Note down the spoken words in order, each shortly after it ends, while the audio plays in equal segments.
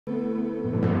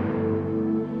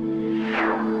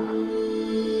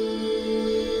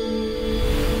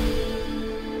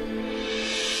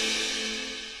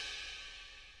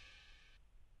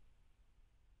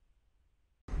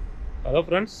Hello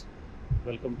friends,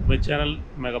 welcome to my channel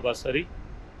Megabass.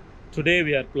 Today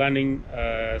we are planning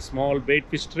a small bait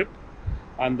fish trip,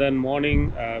 and then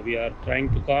morning we are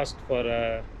trying to cast for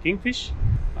a kingfish,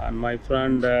 and my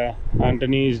friend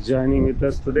Anthony is joining with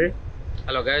us today.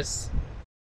 Hello guys,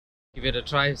 give it a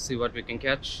try, see what we can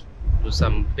catch. Do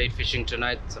some bait fishing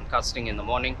tonight, some casting in the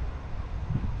morning.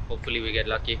 Hopefully we get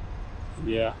lucky.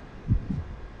 Yeah,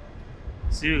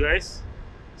 see you guys,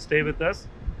 stay with us,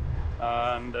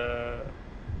 and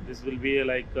this will be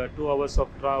like 2 hours of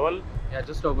travel. Yeah,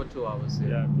 just over 2 hours.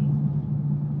 Yeah.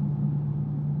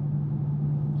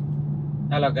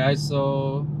 Hello guys,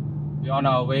 so we're on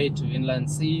our way to inland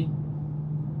sea.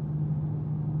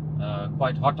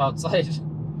 Quite hot outside.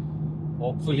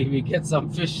 Hopefully we get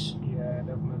some fish. Yeah,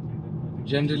 definitely.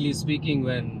 Generally speaking,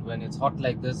 when it's hot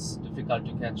like this, difficult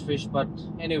to catch fish, but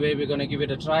anyway, we're gonna give it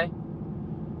a try.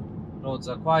 Roads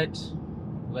are quiet,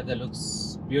 weather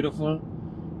looks beautiful.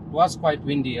 It was quite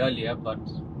windy earlier, but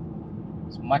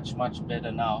it's much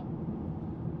better now.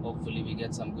 Hopefully we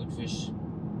get some good fish.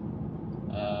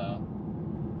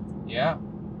 Yeah,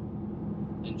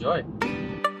 enjoy.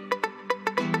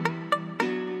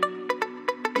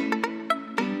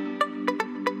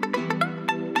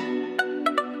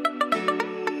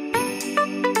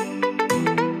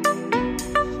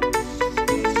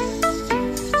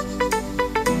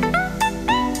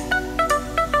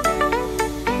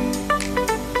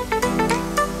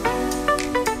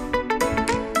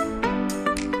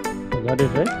 Got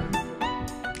it, right?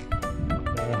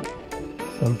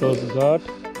 Santosh got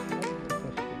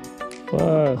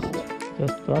first,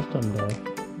 just crossed on there.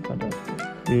 Got it.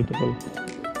 Beautiful.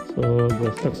 So the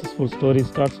successful story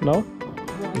starts now.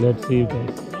 Let's see,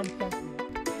 guys.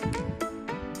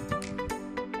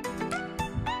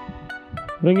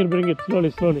 Bring it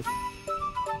slowly.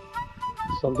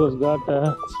 Santosh got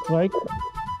a strike,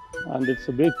 and it's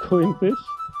a big queen fish.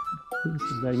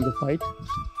 He's trying to fight.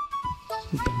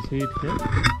 You can see it here.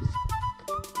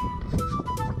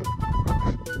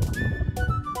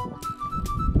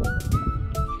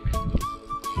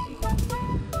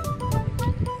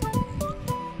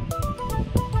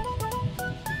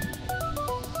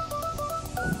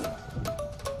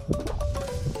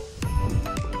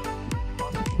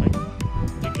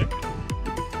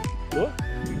 Go.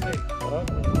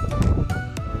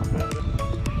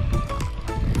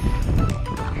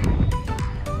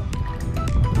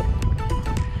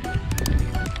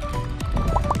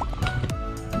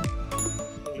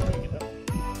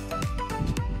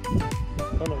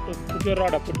 No, put your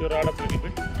rod up a little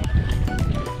bit.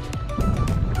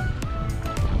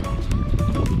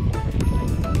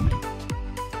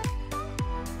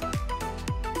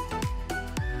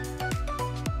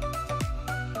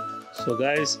 So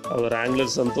guys, our angler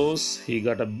Santosh, he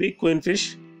got a big queen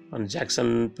fish on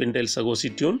Jackson Pintail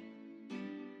Sagosi tune.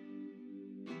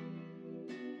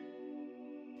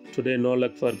 Today no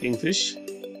luck for kingfish,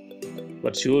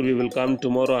 but sure we will come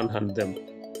tomorrow and hunt them.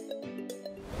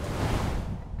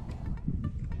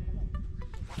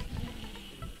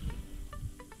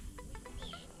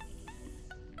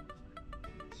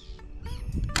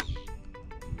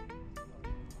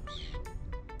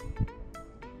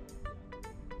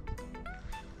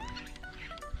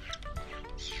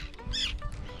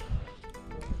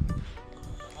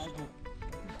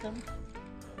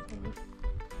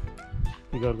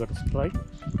 You got a strike.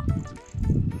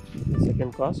 The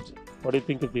second cast. What do you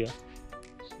think, Priya?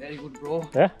 Very good, bro.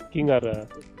 Yeah? King or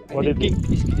what do you think?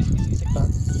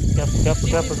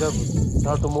 Careful.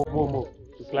 Now to move.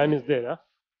 This line is there, huh?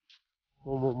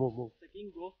 Move. The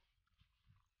king, bro.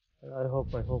 I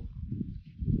hope. So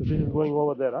this is going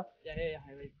over there, huh? Yeah,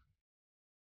 highway.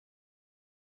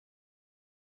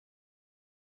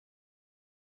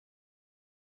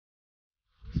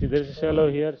 See, there is a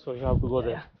shallow here, so you have to go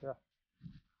there. Yeah.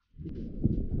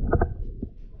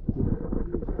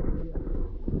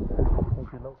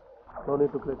 Okay, now no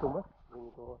need to play too much. Bring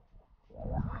it over.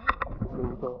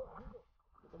 Bring it over.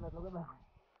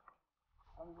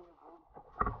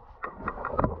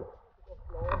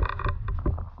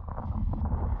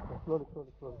 Slowly.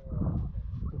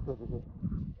 This way.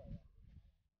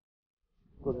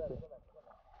 Go this way.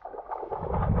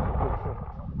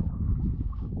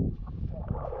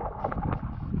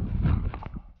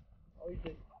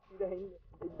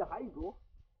 It's the high, bro.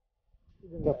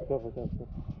 Careful.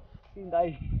 In the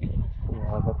high.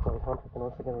 Yeah, that's right.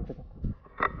 One second. It's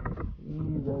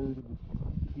very good.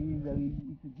 See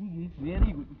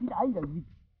the eye,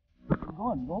 it's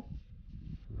gone, bro.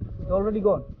 It's already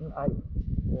gone. Eye.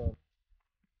 Yeah.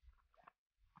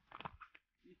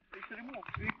 It's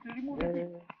removed. Yeah.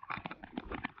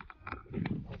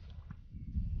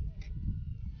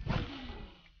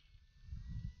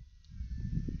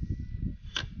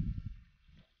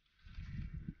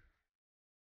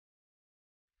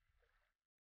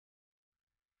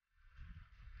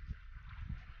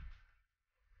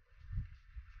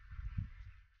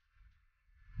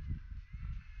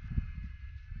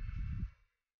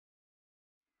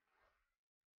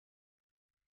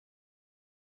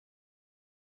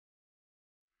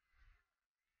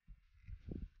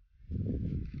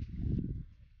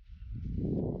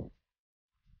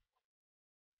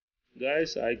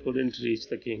 Guys, I couldn't reach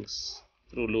the kings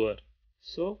through lure,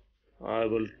 so I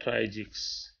will try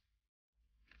jigs.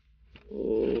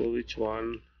 Oh, which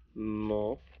one?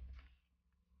 No.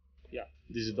 Yeah,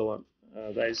 this is the one.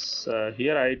 Guys,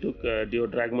 here I took Dio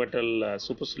Drag Metal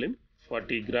Super Slim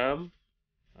 40 gram,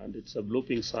 and it's a blue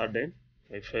pink sardine,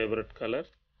 my favorite color.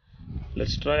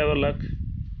 Let's try our luck.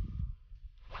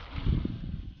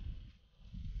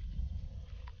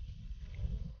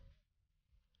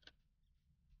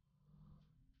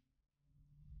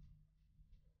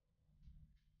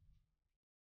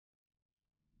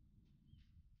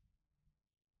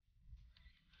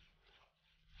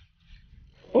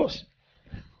 Oh,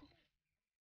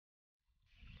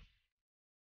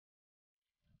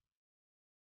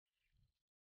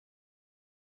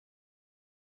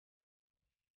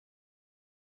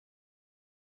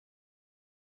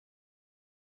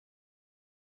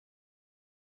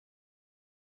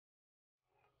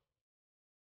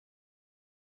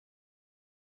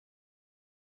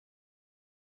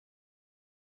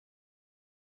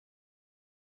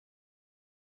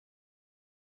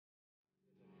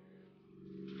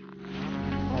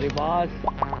 अरे बस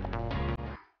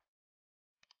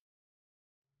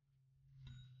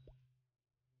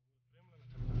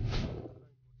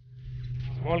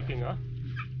small king, huh?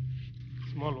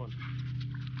 Small one.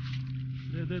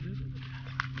 There.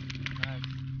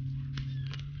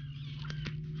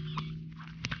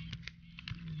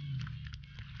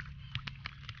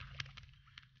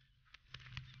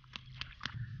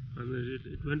 And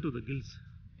it went to the gills.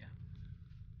 Yeah.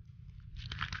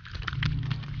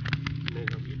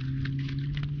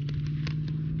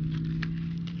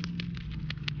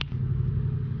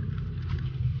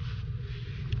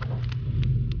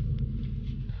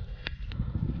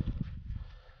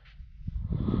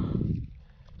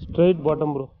 Straight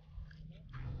bottom, bro.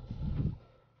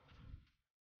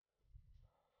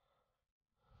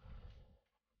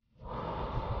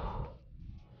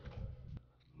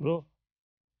 Bro,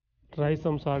 try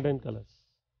some sardine colors.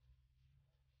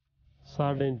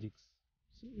 Sardine jigs.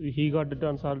 He got it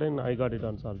on sardine, I got it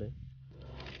on sardine.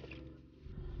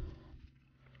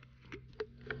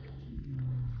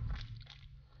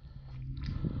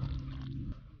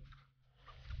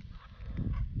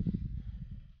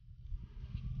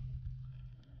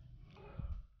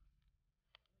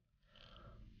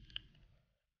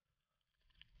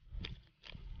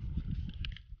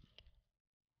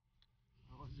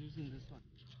 I was using this one.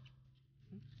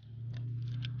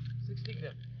 60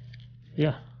 gram.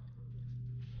 Yeah.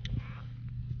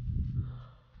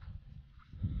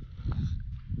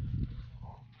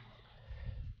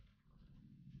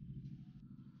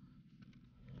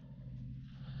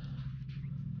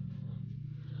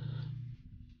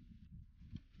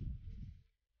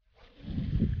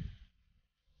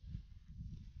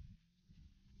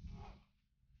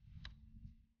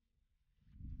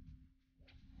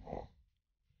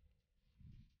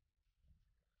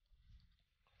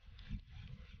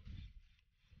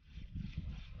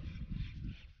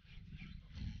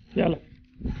 Yeah.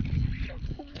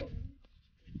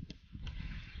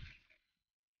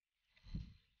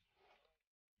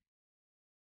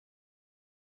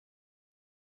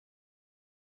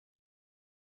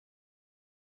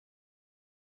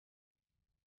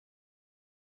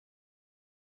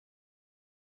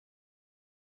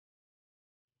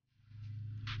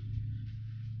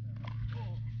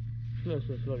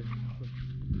 Slowly.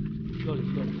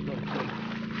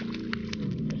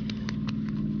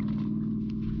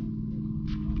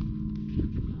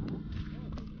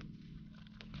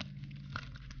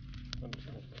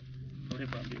 Sorry,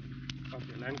 Bobby.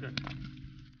 Okay, land cut.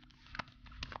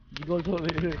 You go slowly.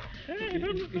 Hey,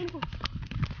 don't go.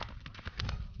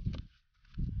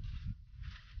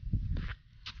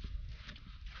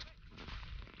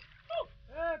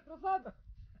 Hey, Prasad!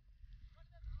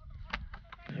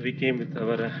 We came with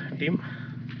our team.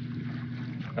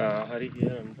 Hari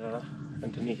here and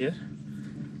Anthony here,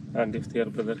 and if their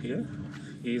brother here,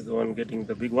 he is the one getting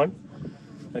the big one.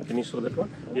 Can you show that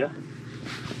one? Yeah.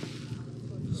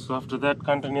 So after that,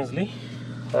 continuously,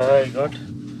 I got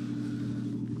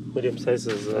medium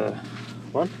sizes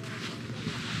one.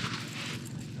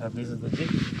 This is the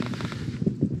jig.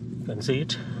 You can see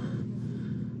it.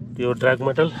 Pure drag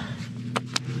metal.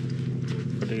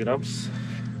 40 grams.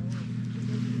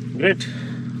 Great.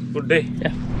 Good day.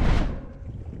 Yeah.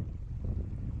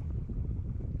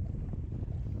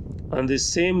 On the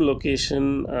same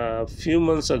location a few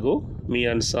months ago, me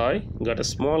and Sai got a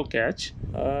small catch,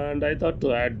 and I thought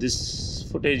to add this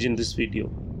footage in this video.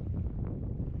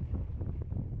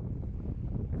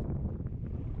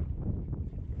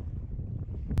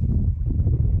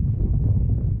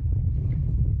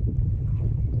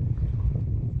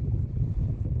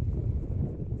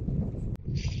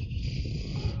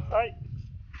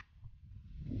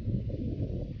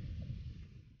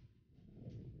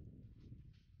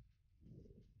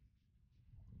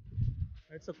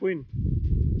 It's a queen.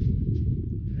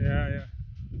 Yeah.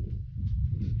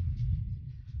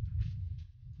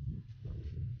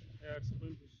 Yeah, it's a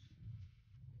queen fish.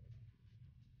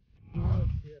 Oh,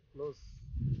 here, close.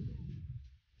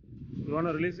 You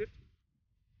wanna release it?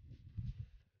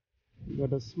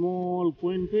 Got a small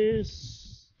queen fish.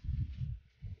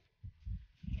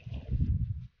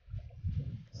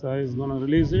 Sai is gonna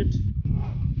release it.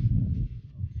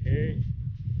 Okay.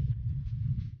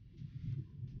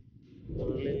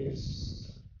 Release.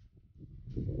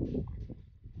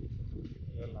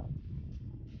 Yalla.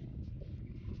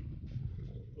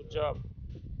 Good job.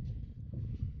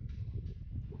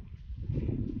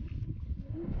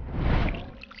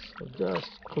 So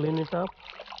just clean it up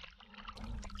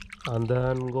and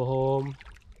then go home.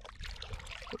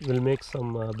 We'll make some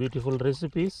beautiful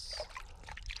recipes.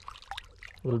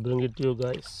 We'll bring it to you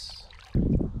guys.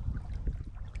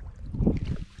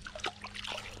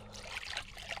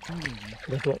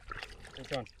 That one.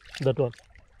 Which one? That one.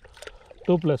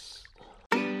 2 plus.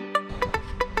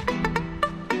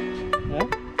 Yeah?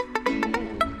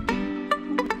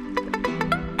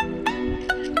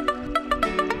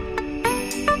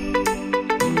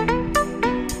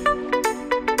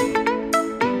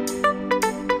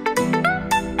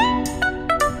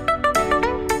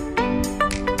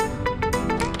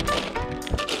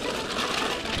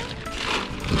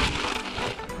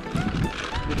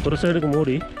 ஒரு சைடுக்கு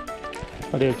மூடி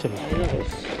அப்படியே வச்சிடலாம்.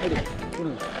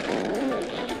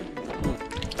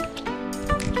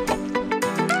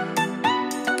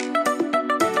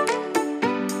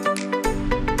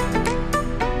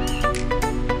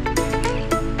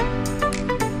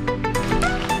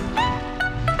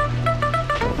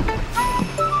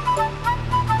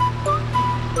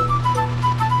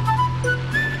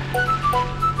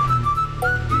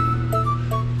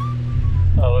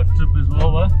 Our trip is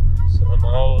over, so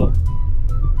now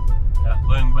we are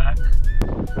going back.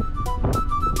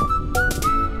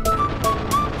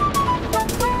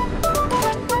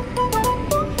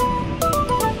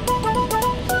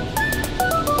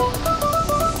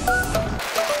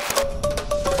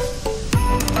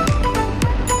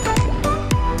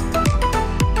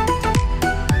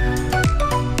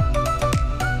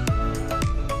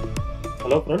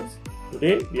 Hello friends,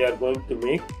 today we are going to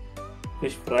make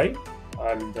fish fry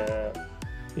and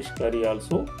fish curry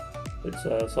also. It's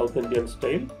a South Indian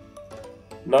style.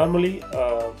 Normally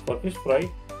for fish fry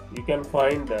you can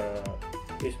find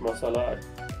fish masala at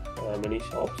many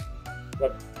shops,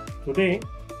 but today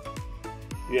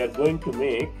we are going to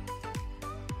make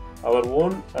our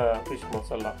own fish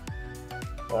masala.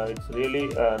 It's really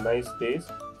a nice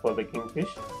taste for the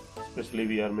kingfish, especially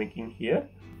we are making here.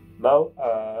 Now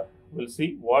we'll see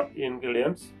what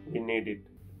ingredients we needed.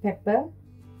 Pepper,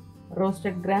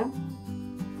 roasted gram,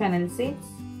 fennel seeds,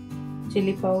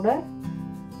 chili powder,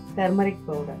 turmeric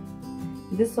powder.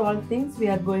 This all things we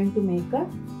are going to make a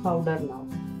powder now.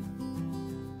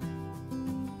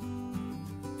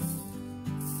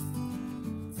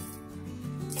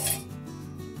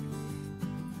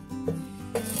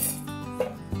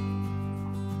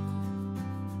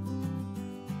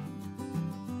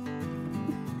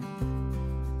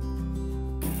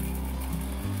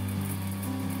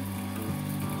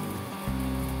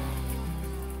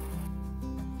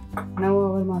 Now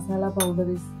our masala powder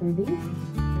is ready.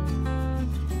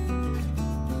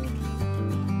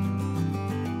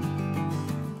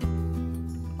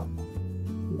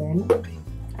 Then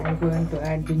I am going to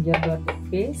add ginger garlic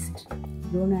paste.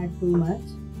 Don't add too much,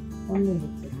 only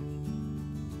little.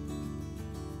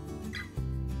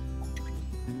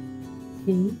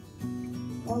 Hing,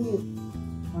 only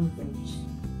 1 pinch.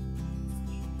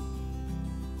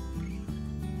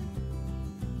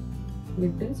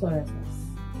 Little soya sauce.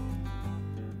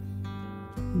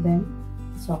 Then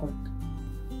salt.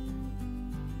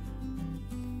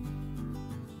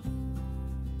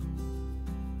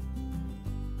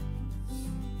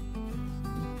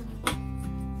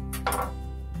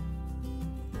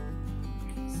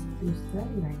 Use the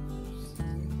lime juice.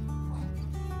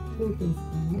 2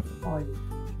 teaspoons of oil.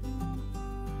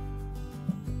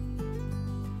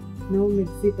 Now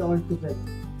mix it all together.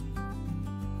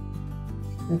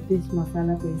 The fish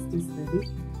masala paste is ready.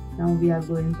 Now we are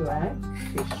going to add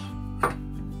fish.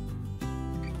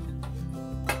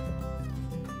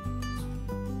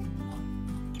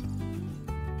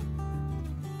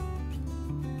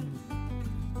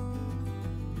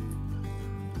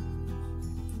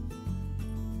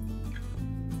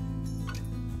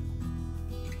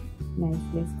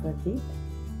 Nicely spread it.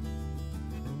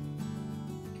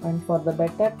 And for the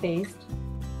better taste,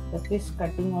 the fish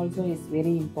cutting also is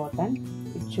very important.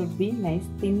 It should be nice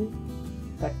thin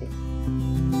cutting.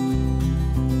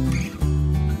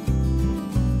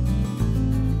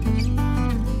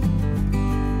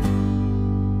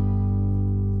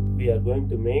 going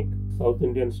to make South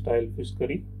Indian style fish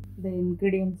curry. The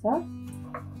ingredients are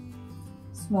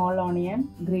small onion,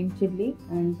 green chilli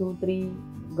and 2-3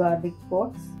 garlic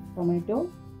pods, tomato,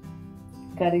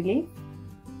 curry leaf,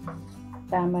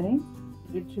 tamarind.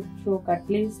 It should cook at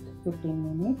least 15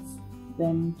 minutes.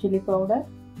 Then chili powder,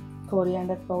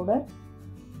 coriander powder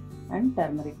and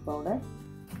turmeric powder.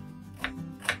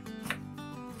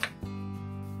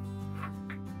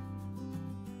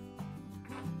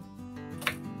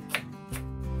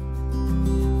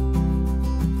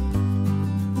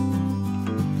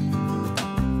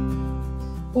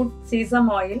 Put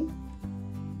sesame oil.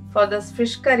 For this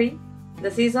fish curry,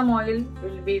 the sesame oil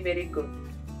will be very good.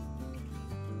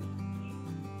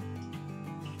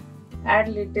 Add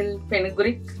little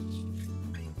fenugreek.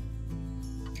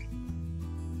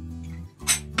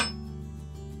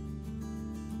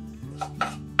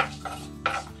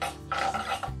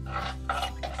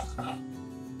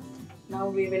 Now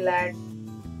we will add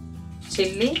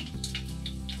chilli,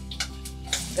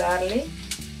 garlic,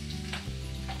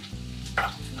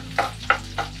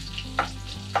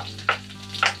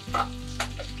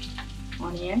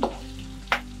 onion.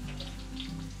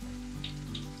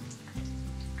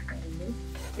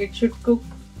 It should cook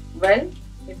well.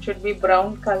 It should be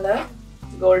brown color,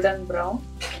 golden brown.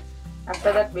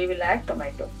 After that we will add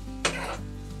tomato.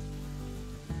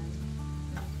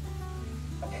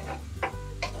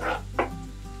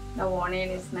 Now onion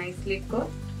is nicely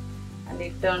cooked and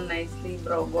it turned nicely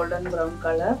golden brown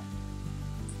color.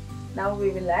 Now we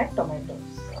will add tomatoes.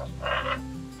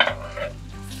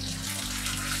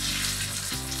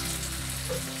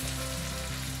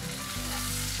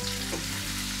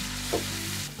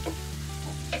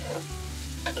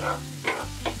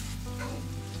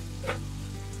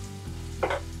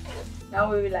 Now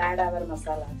we will add our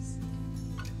masalas.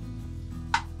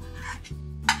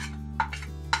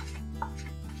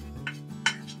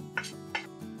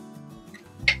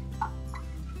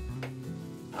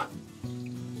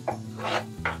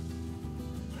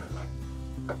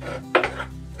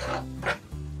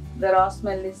 The raw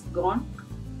smell is gone.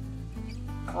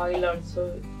 Oil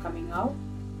also coming out.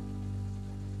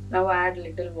 Now add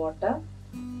little water.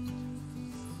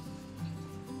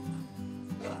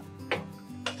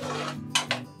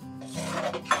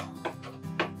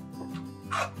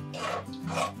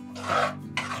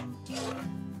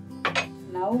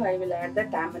 Now I will add the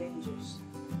tamarind juice.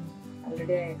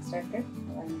 Already I extracted.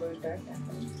 Now I am going to add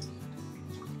tamarind.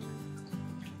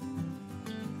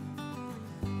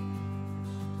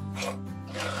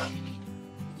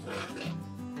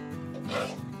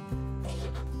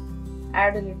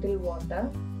 Add a little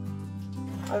water.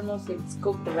 Almost it's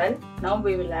cooked well. Now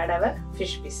we will add our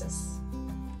fish pieces.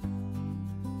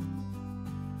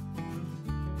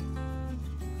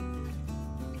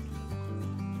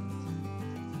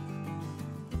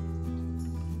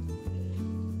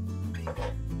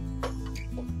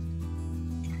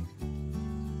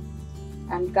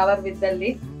 And cover with the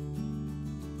lid.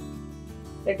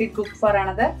 Let it cook for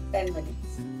another 10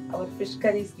 minutes. Our fish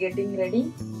curry is getting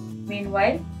ready.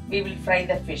 Meanwhile, we will fry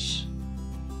the fish.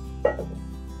 The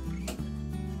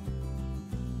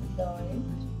oil.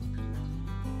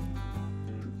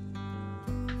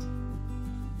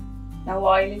 Now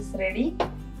oil is ready.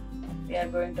 We are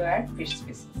going to add fish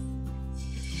pieces.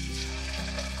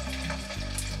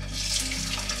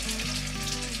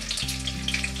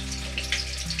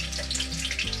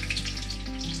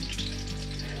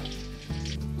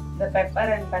 The pepper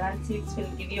and banana seeds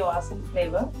will give you awesome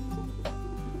flavor.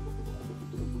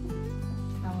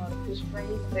 Now our fish fry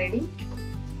is ready.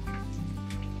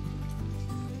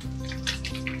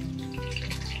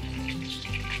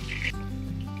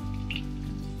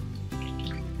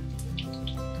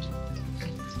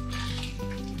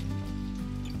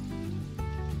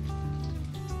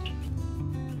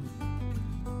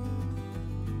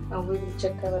 Now we will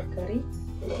check our curry.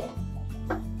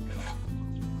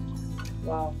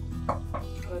 Wow,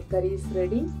 our curry is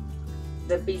ready.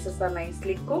 The pieces are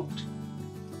nicely cooked.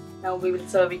 Now we will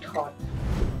serve it hot.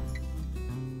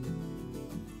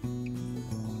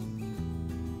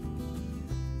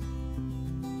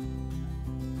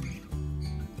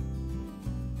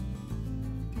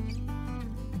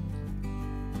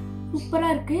 சூப்பரா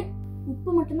இருக்கு. உப்பு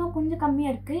மட்டும் தான் கொஞ்சம் கம்மியா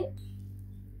இருக்கு.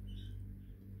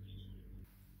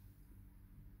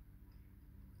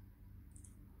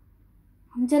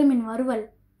 அஞ்சல் மீன் வறுவல்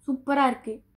சூப்பரா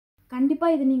இருக்கு. கண்டிப்பா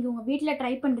இது நீங்க உங்க வீட்ல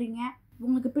ட்ரை பண்றீங்க.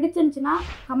 உங்களுக்கு பிடிச்சிருந்துச்சுனா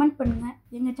கமெண்ட் பண்ணுங்க.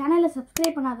 எங்க சேனலை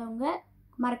சப்ஸ்கிரைப் பண்ணாதவங்க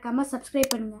மறக்காம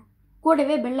சப்ஸ்கிரைப் பண்ணுங்க.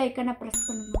 கூடவே பெல் ஐகானை பிரஸ்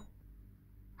பண்ணுங்க.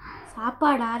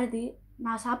 சாப்பாடு ஆறுது.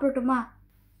 நான் சாப்பிடட்டுமா?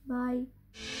 பாய்.